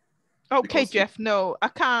 Okay, Jeff, no, I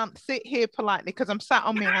can't sit here politely because I'm sat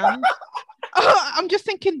on my hands. I'm just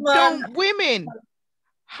thinking, don't women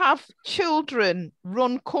have children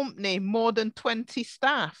run company more than 20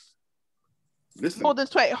 staff? Listen. More than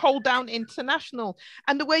 20, hold down international.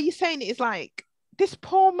 And the way you're saying it is like, this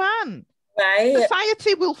poor man, right?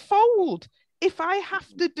 Society will fold if I have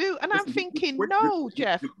to do. And I'm thinking, no,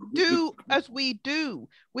 Jeff, do as we do,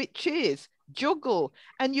 which is juggle.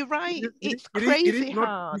 And you're right, it's crazy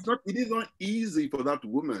hard. It is not easy for that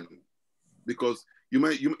woman, because you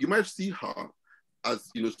might see her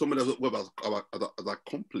as somebody who has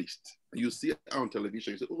accomplished. And you see her on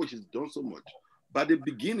television, you say, oh, she's done so much. But at the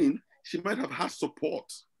beginning, she might have had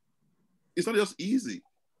support. It's not just easy.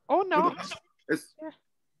 Oh no.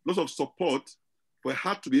 Lots of support for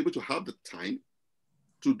her to be able to have the time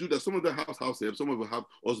to do that. Some of them have house help, some of them have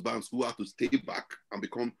husbands who have to stay back and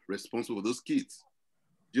become responsible for those kids.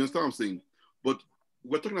 Do you understand what I'm saying? But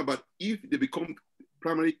we're talking about if they become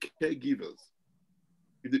primary caregivers,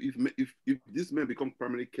 if these men become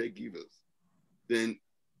primary caregivers, then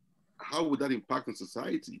how would that impact on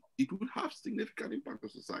society? It would have significant impact on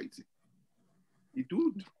society. It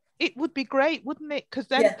would. It would be great, wouldn't it? Because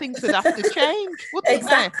then things would have to change, wouldn't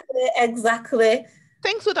Exactly.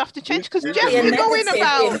 Things would have to change because Jeff, you're going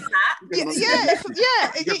about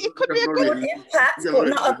it could be a good impact, but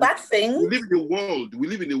not a bad thing. We live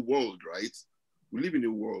in a world, right? We live in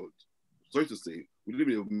a world. Sorry to say, we live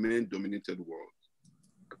in a man-dominated world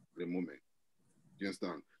at the moment. Do you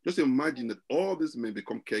understand? Just imagine that all these men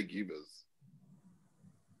become caregivers,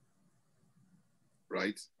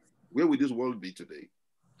 right? Where would this world be today?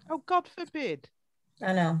 Oh, God forbid.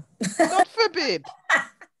 I know. God forbid.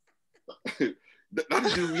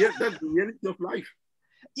 That's the reality of life.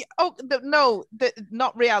 Yeah,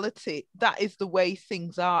 not reality. That is the way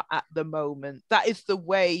things are at the moment. That is the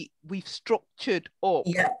way we've structured up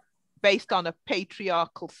based on a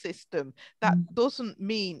patriarchal system. That doesn't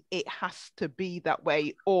mean it has to be that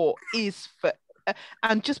way or is for.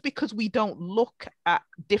 And just because we don't look at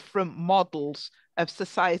different models of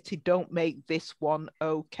society don't make this one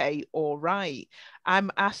okay or right.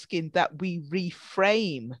 I'm asking that we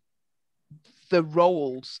reframe the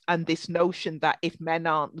roles and this notion that if men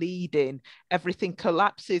aren't leading, everything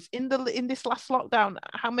collapses. In this last lockdown,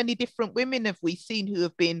 how many different women have we seen who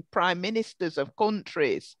have been prime ministers of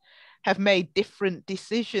countries, have made different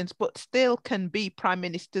decisions, but still can be prime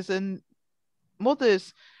ministers and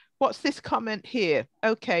mothers? What's this comment here?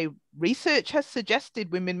 Okay, research has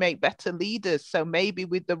suggested women make better leaders, so maybe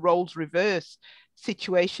with the roles reversed,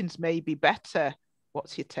 situations may be better.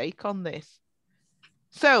 What's your take on this?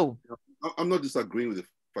 So I'm not disagreeing with the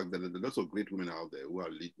fact that there are lots of great women out there who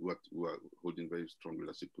are holding very strong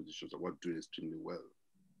leadership positions and who are doing extremely well.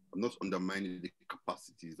 I'm not undermining the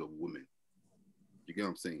capacities of women. You get what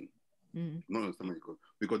I'm saying? Not understanding,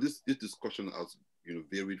 because this discussion has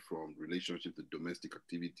varied from relationship to domestic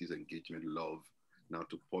activities, engagement, love, now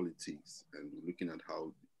to politics, and looking at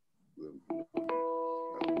how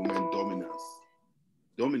women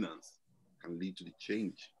dominance can lead to the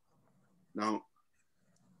change. Now,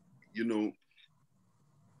 you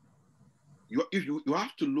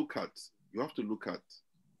have to look at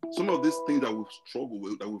some of these things that we struggle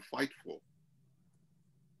with, that we fight for.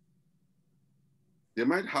 They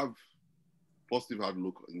might have positive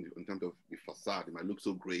outlook in terms of the facade. It might look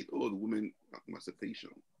so great. Oh, the women emancipation.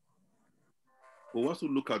 But we also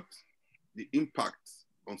look at the impact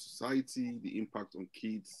on society, the impact on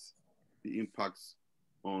kids, the impacts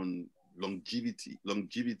on longevity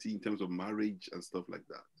in terms of marriage and stuff like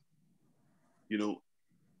that.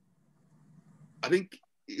 I think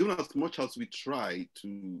even as much as we try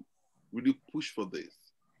to really push for this,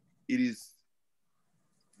 it is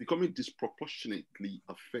becoming disproportionately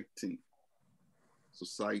affecting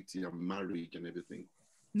society and marriage and everything.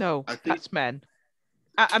 No, that's men.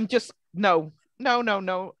 I'm just, no.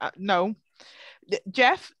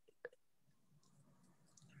 Jeff,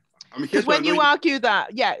 because when you argue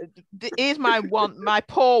that, yeah, here's my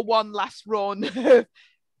poor one last run.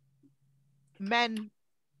 Men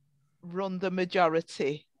run the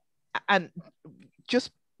majority, and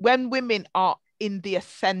just when women are in the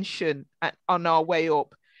ascension and on our way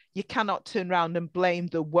up, you cannot turn around and blame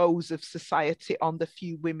the woes of society on the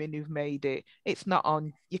few women who've made it. It's not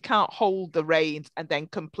on. You can't hold the reins and then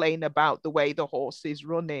complain about the way the horse is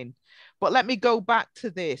running. But let me go back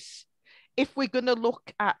to this. If we're going to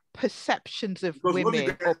look at perceptions of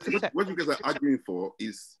women, what you guys are arguing for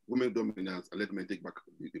is women dominance and let men take back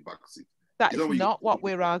the back seat. That is not what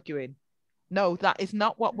we're arguing. No, that is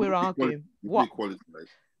not what we're arguing. What? Equality, right?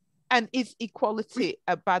 And is equality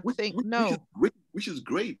a bad thing? No. Which is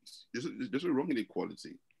great. There's nothing wrong in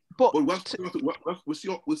equality. But we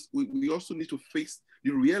also need to face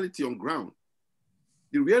the reality on ground.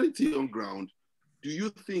 The reality on ground, do you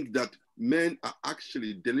think that men are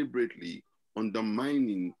actually deliberately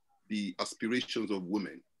undermining the aspirations of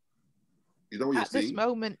women? Is that what you're saying? At this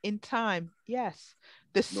moment in time, yes.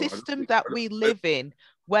 The system that we live in,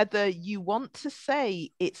 whether you want to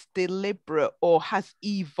say it's deliberate or has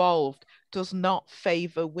evolved, does not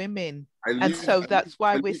favor women. So that's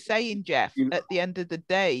why we're saying, Jeff, at the end of the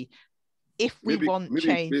day, if we want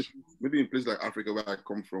change. Maybe in places like Africa, where I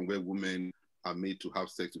come from, where women are made to have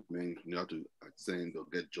sex with men, to ascend or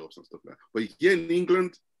get jobs and stuff like that. But here in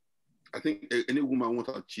England, I think any woman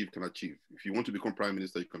wants to achieve can achieve. If you want to become prime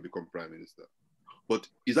minister, you can become prime minister. But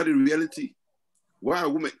is that a reality? Why are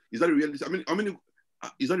women? Is that a reality?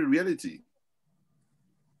 Is that a reality?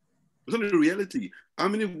 It's not a reality. How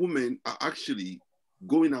many women are actually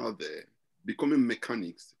going out there, becoming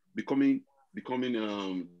mechanics, becoming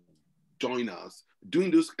joiners,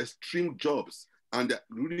 doing those extreme jobs, and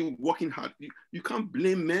really working hard? You can't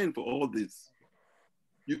blame men for all this.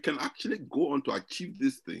 You can actually go on to achieve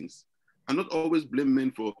these things, and not always blame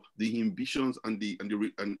men for the ambitions and the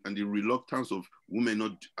reluctance of women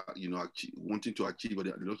not wanting to achieve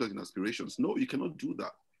their reluctance and aspirations. No, you cannot do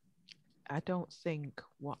that. I don't think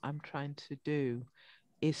what I'm trying to do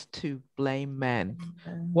is to blame men.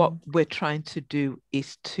 What we're trying to do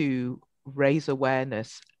is to raise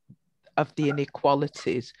awareness of the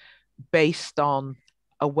inequalities based on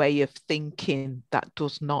a way of thinking that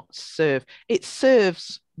does not serve. It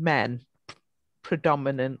serves men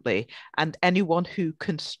predominantly, and anyone who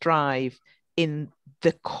can strive in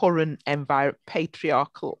the current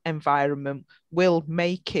patriarchal environment will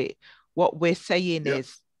make it. What we're saying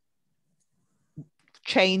is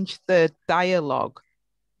change the dialogue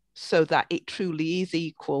so that it truly is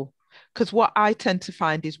equal. Because what I tend to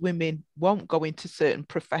find is women won't go into certain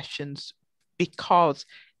professions because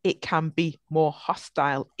it can be more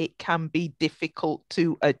hostile. It can be difficult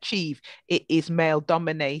to achieve. It is male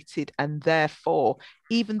dominated. And therefore,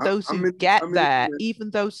 even those who get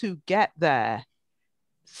there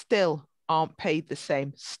still aren't paid the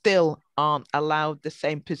same, still aren't allowed the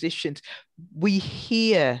same positions. We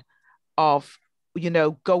hear of,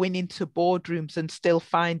 going into boardrooms and still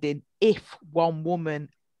finding if one woman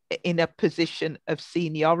in a position of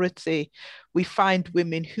seniority, we find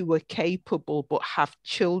women who are capable but have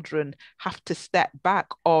children have to step back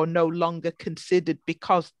or no longer considered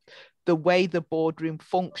because the way the boardroom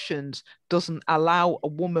functions doesn't allow a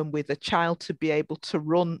woman with a child to be able to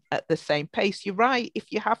run at the same pace. You're right.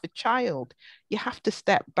 If you have a child, you have to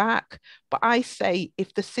step back. But I say,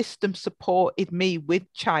 if the system supported me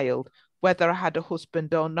with child, whether I had a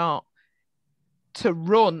husband or not, to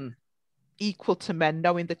run equal to men,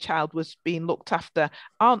 knowing the child was being looked after,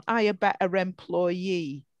 aren't I a better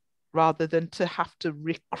employee rather than to have to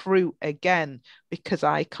recruit again because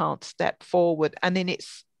I can't step forward. And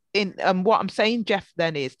and what I'm saying, Jeff,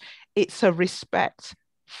 then is it's a respect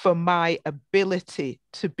for my ability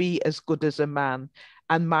to be as good as a man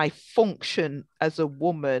and my function as a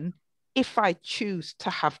woman. If I choose to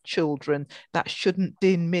have children, that shouldn't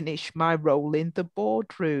diminish my role in the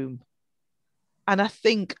boardroom. And I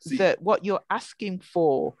think that what you're asking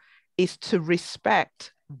for is to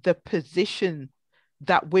respect the position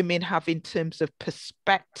that women have in terms of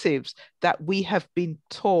perspectives that we have been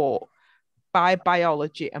taught by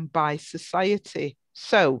biology and by society.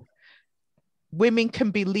 So women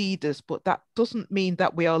can be leaders, but that doesn't mean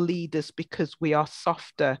that we are leaders because we are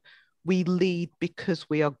softer. We lead because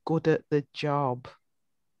we are good at the job.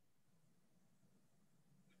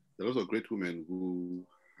 There are also great women who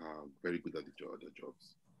are very good at their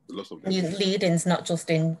jobs. Lots of them. You leading's not just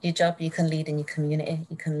in your job. You can lead in your community.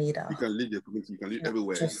 You can lead You can lead your community. You can lead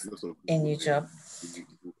everywhere. Just in your job.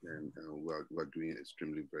 And we're doing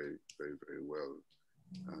extremely very, very, very well.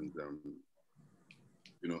 And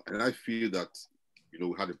and I feel that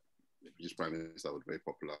we had a British Prime Minister that was very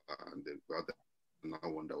popular, and then we had another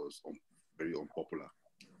one that was very unpopular.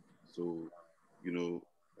 So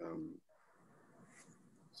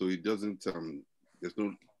so it doesn't. There's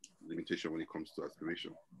no limitation when it comes to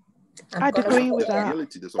aspiration. I'd agree with that.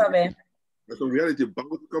 Reality, there's some reality.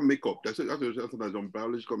 Biological makeup. There's some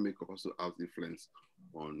biological makeup also has influence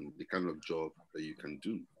on the kind of job that you can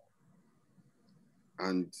do,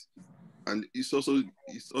 and it's also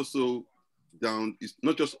down. It's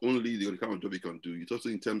not just only the kind of job you can do. It's also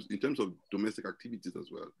in terms of domestic activities as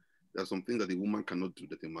well. There are some things that a woman cannot do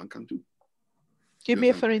that a man can do. Give me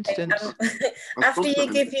a for instance. After you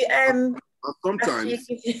give you sometimes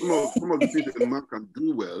some of the things that a man can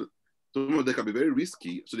do well, some of them can be very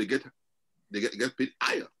risky, so they get paid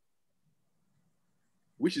higher,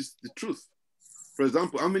 which is the truth. For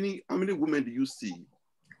example, how many women do you see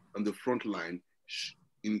on the front line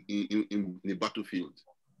in a battlefield?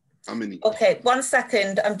 How many? Okay, 1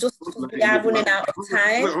 second. I'm just running out of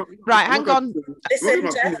time. Right, hang on. Listen,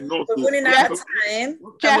 Jeff, we're running out of time.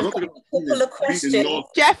 Jeff, a couple of questions.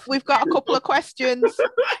 Jeff, we've got a couple of questions.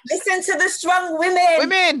 Listen to the strong women.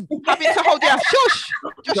 Women having to hold their shush.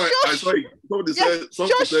 Just shush. Sorry.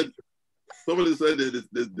 Somebody said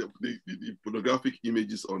the pornographic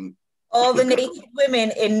images on. All the naked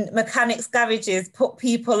women in mechanics garages put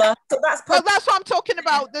people up. So that's what I'm talking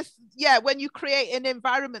about. This, when you create an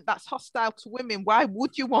environment that's hostile to women, why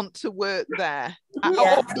would you want to work there? You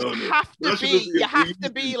have to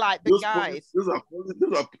be like the guys.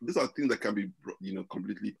 These are things that can be,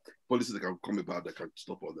 completely policies that can come about that can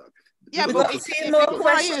stop all that. Yeah, but two more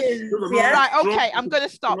questions. Right, okay, I'm going to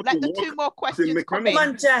stop. Let the two more questions come in. Come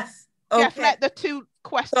on, Jeff. Jeff, let the two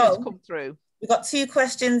questions come through. We've got two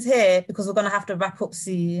questions here because we're going to have to wrap up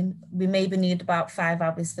soon. We maybe need about 5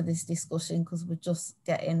 hours for this discussion because we're just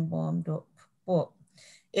getting warmed up. But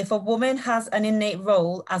if a woman has an innate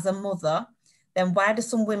role as a mother, then why do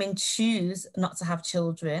some women choose not to have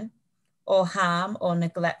children or harm or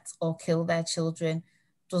neglect or kill their children?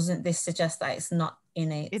 Doesn't this suggest that it's not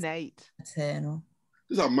innate. Maternal?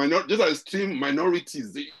 These are extreme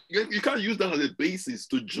minorities. You can't use that as a basis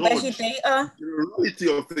to judge Where's your data? The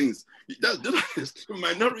reality of things. These are extreme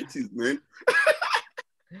minorities, man.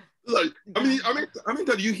 I mean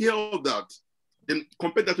that you hear all that, then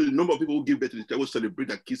compare that to the number of people who give birth to the child, who celebrate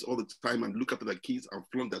their kids all the time and look after their kids and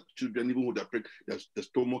flaunt their children, even when they're pregnant, their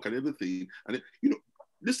stomach and everything. And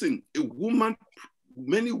listen,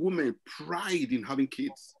 many women pride in having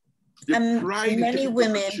kids. Many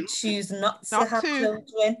women choose not to have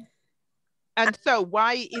children. And so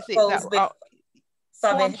why is it that...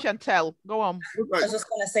 Sorry. Go on, Chantel, go on. I was just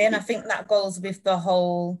going to say, and I think that goes with the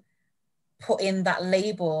whole putting that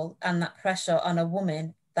label and that pressure on a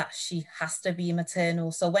woman that she has to be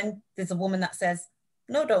maternal. So when there's a woman that says,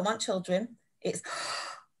 no, don't want children, it's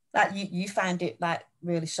like you find it like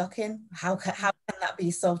really shocking. How can that be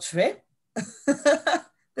so true?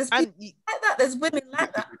 There's people like that. There's women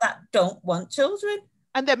like that don't want children.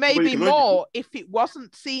 And there may be more if it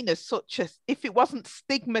wasn't seen as if it wasn't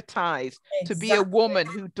stigmatized to be a woman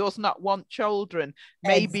who does not want children,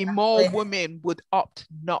 maybe more women would opt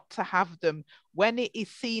not to have them. When it is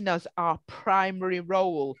seen as our primary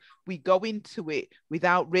role, we go into it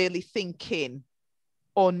without really thinking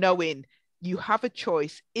or knowing, you have a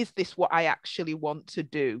choice. Is this what I actually want to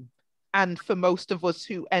do? And for most of us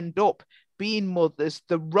who end up being mothers,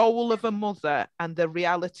 the role of a mother and the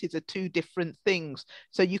realities are two different things.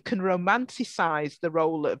 So you can romanticize the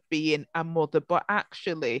role of being a mother, but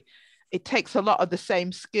actually, it takes a lot of the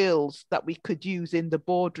same skills that we could use in the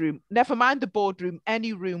boardroom. Never mind the boardroom,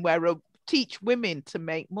 any room where we teach women to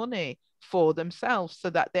make money for themselves so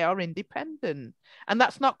that they are independent. And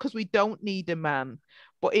that's not because we don't need a man,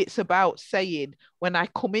 but it's about saying, when I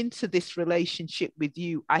come into this relationship with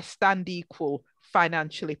you, I stand equal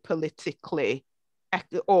financially, politically,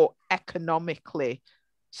 or economically,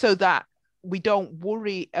 so that we don't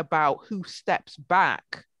worry about who steps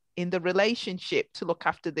back in the relationship to look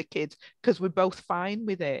after the kids, because we're both fine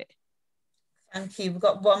with it. Thank you. We've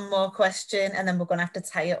got one more question and then we're going to have to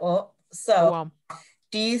tie it up. So,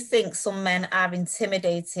 do you think some men are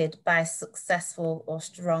intimidated by successful or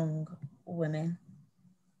strong women?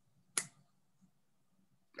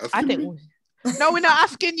 I think... No, we're not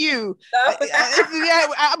asking you.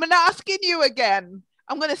 I'm not asking you again.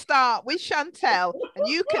 I'm going to start with Chantel, and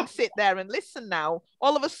you can sit there and listen now.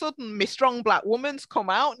 All of a sudden, my strong black woman's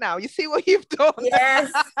come out now. You see what you've done?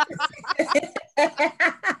 Yes.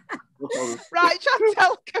 Right,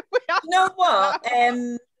 Chantel, can we you know what?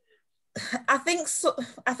 I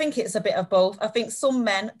think it's a bit of both. I think some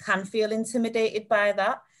men can feel intimidated by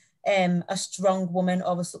that. A strong woman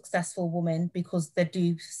or a successful woman, because they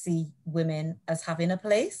do see women as having a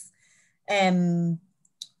place.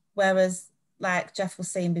 Whereas, like Jeff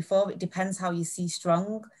was saying before, it depends how you see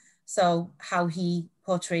strong. So how he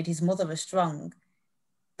portrayed his mother as strong,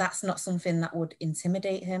 that's not something that would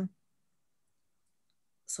intimidate him.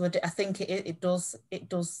 So I think it does.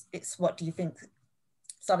 It's what do you think?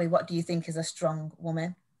 Sorry, what do you think is a strong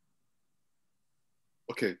woman?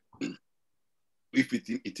 Okay. If it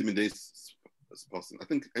intimidates a person, I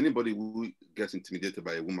think anybody who gets intimidated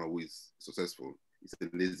by a woman who is successful is a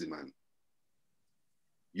lazy man.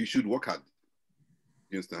 You should work hard.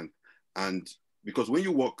 You understand? And because when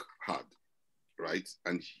you work hard, right,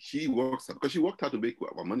 and she works hard, because she worked hard to make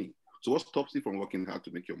our money. So what stops you from working hard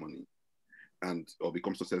to make your money or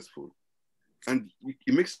become successful? And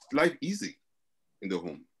it makes life easy in the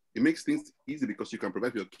home. It makes things easy because you can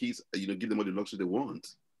provide for your kids, give them all the luxury they want.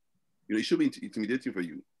 It should be intimidating for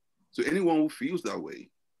you. So anyone who feels that way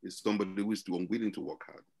is somebody who is unwilling to work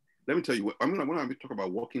hard. Let me tell you, when I talk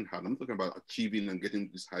about working hard, I'm talking about achieving and getting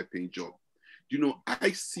this high-paying job.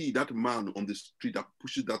 I see that man on the street that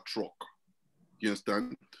pushes that truck. You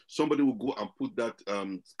understand? Somebody will go and put that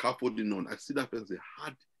scaffolding on. I see that person as a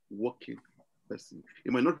hard-working person.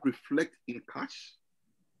 It might not reflect in cash.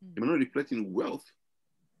 It might not reflect in wealth,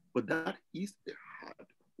 but that is a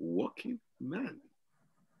hard-working man.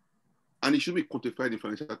 And it should be quantified in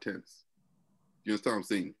financial terms. You understand what I'm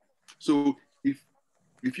saying? So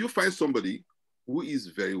if you find somebody who is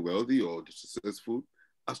very wealthy or successful,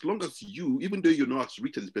 as long as you, even though you're not as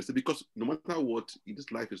rich as this person, because no matter what, in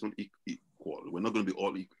this life is not equal. We're not going to be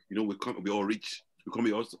all equal. We can't be all rich. We can't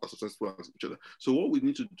be all as successful as each other. So what we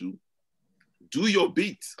need to do your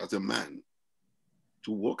bit as a man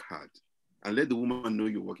to work hard and let the woman know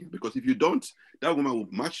you're working. Because if you don't, that woman will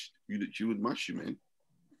match you. She would match you, man.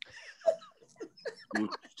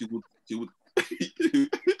 She would.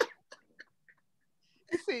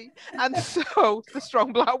 You see, and so the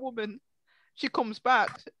strong black woman, she comes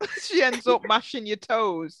back, she ends up mashing your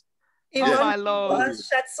toes. My Lord. Let's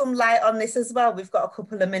shed some light on this as well. We've got a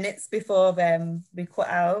couple of minutes before we cut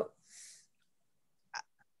out.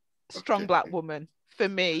 Strong black woman, for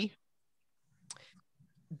me,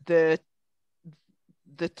 the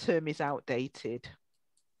term is outdated,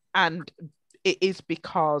 and it is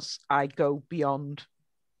because I go beyond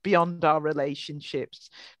our relationships,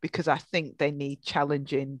 because I think they need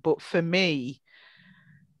challenging. But for me,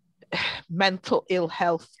 mental ill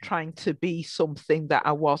health trying to be something that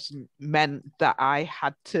I wasn't, meant that I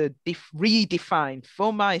had to redefine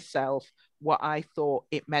for myself what I thought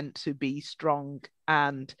it meant to be strong.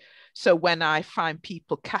 And so when I find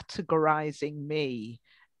people categorizing me,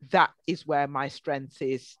 that is where my strength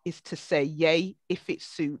is to say yay if it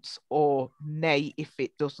suits or nay if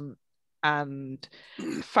it doesn't, and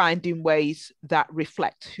finding ways that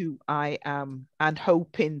reflect who I am, and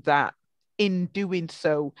hoping that in doing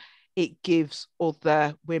so, it gives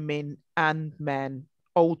other women and men,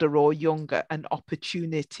 older or younger, an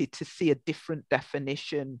opportunity to see a different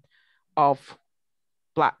definition of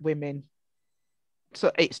Black women.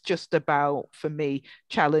 So it's just about, for me,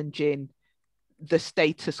 challenging the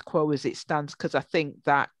status quo as it stands, because I think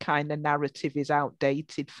that kind of narrative is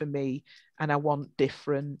outdated for me and I want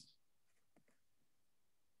different.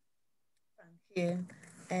 Thank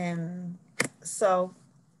you. So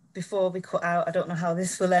before we cut out, I don't know how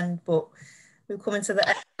this will end, but we're coming to the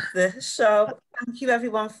end of the show. Thank you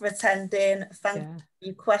everyone for attending. Thank you for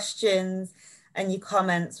your questions and your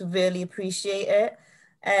comments. We really appreciate it.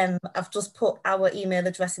 I've just put our email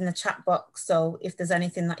address in the chat box. So if there's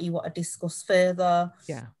anything that you want to discuss further,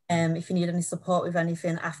 if you need any support with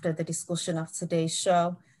anything after the discussion of today's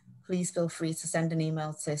show, please feel free to send an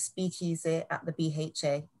email to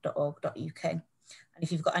speakeasy@thebha.org.uk. And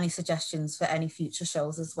if you've got any suggestions for any future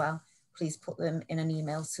shows as well, please put them in an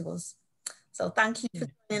email to us. So thank you for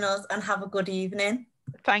joining us and have a good evening.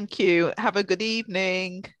 Thank you. Have a good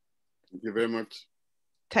evening. Thank you very much.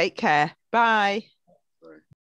 Take care. Bye.